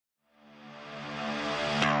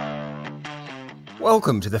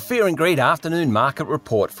Welcome to the Fear and Greed Afternoon Market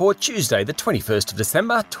Report for Tuesday, the 21st of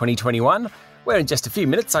December, 2021, where in just a few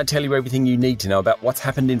minutes I tell you everything you need to know about what's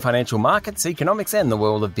happened in financial markets, economics and the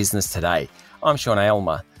world of business today. I'm Sean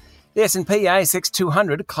Aylmer. The S&P ASX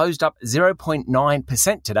 200 closed up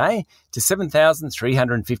 0.9% today to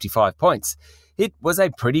 7,355 points. It was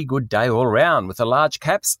a pretty good day all around, with the large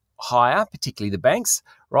caps higher, particularly the banks.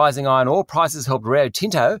 Rising iron ore prices helped Rio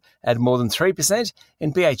Tinto add more than 3%,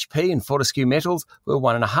 and BHP and Fortescue Metals were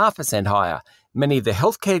 1.5% higher. Many of the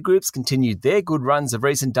healthcare groups continued their good runs of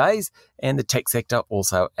recent days, and the tech sector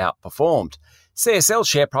also outperformed. CSL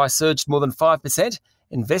share price surged more than 5%.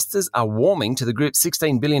 Investors are warming to the group's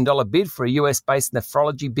 $16 billion bid for a US-based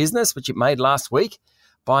nephrology business, which it made last week.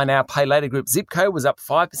 Buy now, pay later group Zipco was up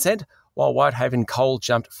 5%, while Whitehaven Coal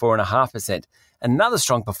jumped 4.5%. Another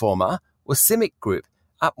strong performer was CIMIC Group,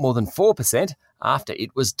 up more than 4% after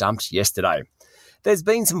it was dumped yesterday. There's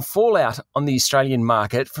been some fallout on the Australian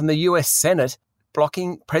market from the US Senate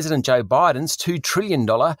blocking President Joe Biden's $2 trillion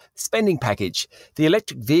spending package. The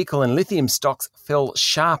electric vehicle and lithium stocks fell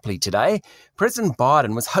sharply today. President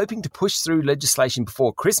Biden was hoping to push through legislation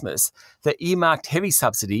before Christmas that earmarked heavy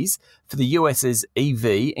subsidies for the US's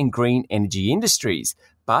EV and green energy industries,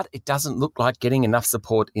 but it doesn't look like getting enough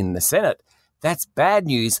support in the Senate. That's bad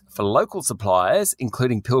news for local suppliers,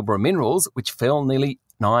 including Pilbara Minerals, which fell nearly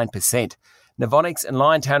 9%. Novonix and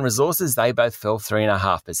Liontown Resources, they both fell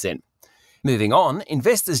 3.5%. Moving on,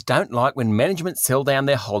 investors don't like when management sell down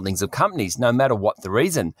their holdings of companies, no matter what the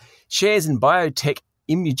reason. Shares in biotech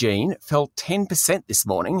Imugene fell 10% this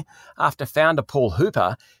morning after founder Paul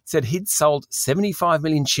Hooper said he'd sold 75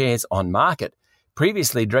 million shares on market.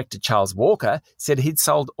 Previously, Director Charles Walker said he'd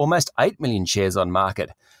sold almost 8 million shares on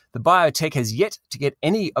market. The biotech has yet to get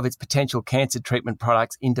any of its potential cancer treatment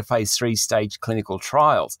products into phase 3 stage clinical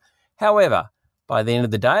trials. However, by the end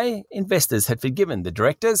of the day, investors had forgiven the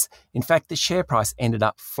directors. In fact, the share price ended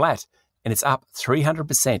up flat, and it's up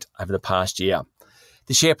 300% over the past year.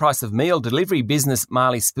 The share price of meal delivery business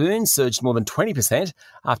Marley Spoon surged more than 20%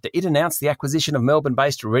 after it announced the acquisition of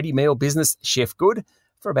Melbourne-based ready meal business Chef Good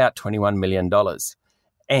for about $21 million.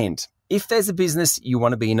 And if there's a business you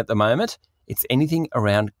want to be in at the moment, it's anything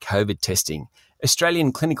around COVID testing.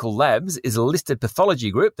 Australian Clinical Labs is a listed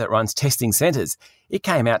pathology group that runs testing centres. It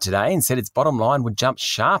came out today and said its bottom line would jump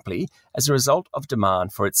sharply as a result of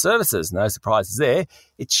demand for its services. No surprises there.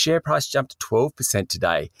 Its share price jumped 12%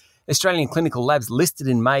 today. Australian Clinical Labs listed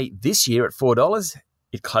in May this year at $4.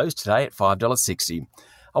 It closed today at $5.60.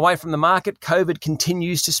 Away from the market, COVID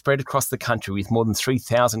continues to spread across the country with more than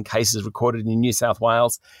 3,000 cases recorded in New South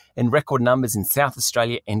Wales and record numbers in South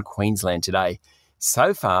Australia and Queensland today.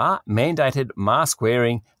 So far, mandated mask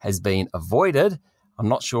wearing has been avoided. I'm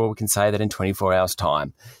not sure we can say that in 24 hours'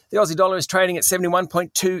 time. The Aussie dollar is trading at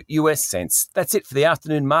 71.2 US cents. That's it for the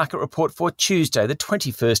afternoon market report for Tuesday, the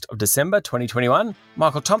 21st of December, 2021.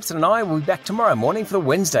 Michael Thompson and I will be back tomorrow morning for the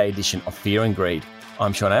Wednesday edition of Fear and Greed.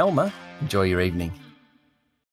 I'm Sean Aylmer. Enjoy your evening.